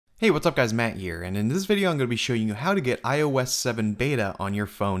Hey, what's up guys, Matt here, and in this video I'm going to be showing you how to get iOS 7 beta on your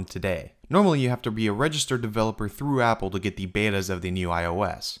phone today. Normally you have to be a registered developer through Apple to get the betas of the new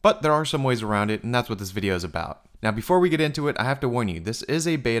iOS, but there are some ways around it, and that's what this video is about. Now before we get into it, I have to warn you, this is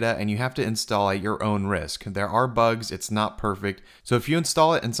a beta and you have to install at your own risk. There are bugs, it's not perfect, so if you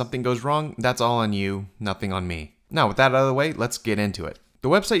install it and something goes wrong, that's all on you, nothing on me. Now with that out of the way, let's get into it. The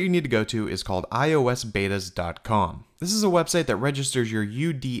website you need to go to is called iOSbetas.com. This is a website that registers your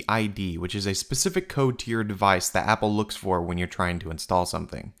UDID, which is a specific code to your device that Apple looks for when you're trying to install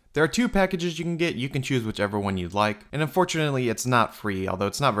something. There are two packages you can get, you can choose whichever one you'd like, and unfortunately it's not free, although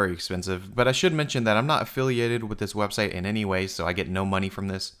it's not very expensive, but I should mention that I'm not affiliated with this website in any way, so I get no money from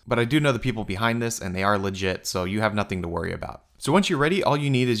this, but I do know the people behind this and they are legit, so you have nothing to worry about. So once you're ready, all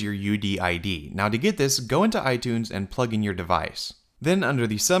you need is your UDID. Now to get this, go into iTunes and plug in your device. Then under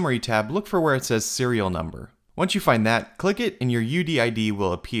the Summary tab, look for where it says Serial Number. Once you find that, click it and your UDID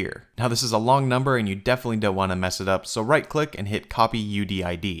will appear. Now this is a long number and you definitely don't want to mess it up, so right click and hit Copy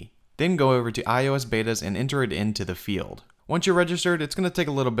UDID. Then go over to iOS Betas and enter it into the field. Once you're registered, it's going to take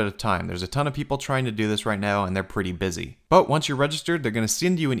a little bit of time. There's a ton of people trying to do this right now and they're pretty busy. But once you're registered, they're going to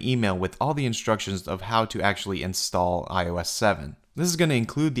send you an email with all the instructions of how to actually install iOS 7. This is going to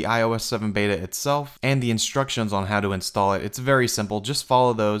include the iOS 7 beta itself and the instructions on how to install it. It's very simple, just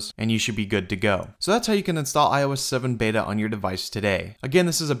follow those and you should be good to go. So that's how you can install iOS 7 beta on your device today. Again,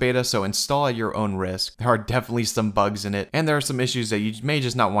 this is a beta, so install at your own risk. There are definitely some bugs in it and there are some issues that you may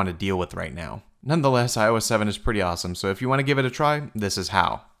just not want to deal with right now. Nonetheless, iOS 7 is pretty awesome, so if you want to give it a try, this is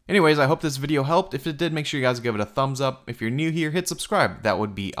how. Anyways, I hope this video helped. If it did, make sure you guys give it a thumbs up. If you're new here, hit subscribe. That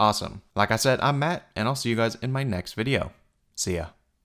would be awesome. Like I said, I'm Matt, and I'll see you guys in my next video. See ya.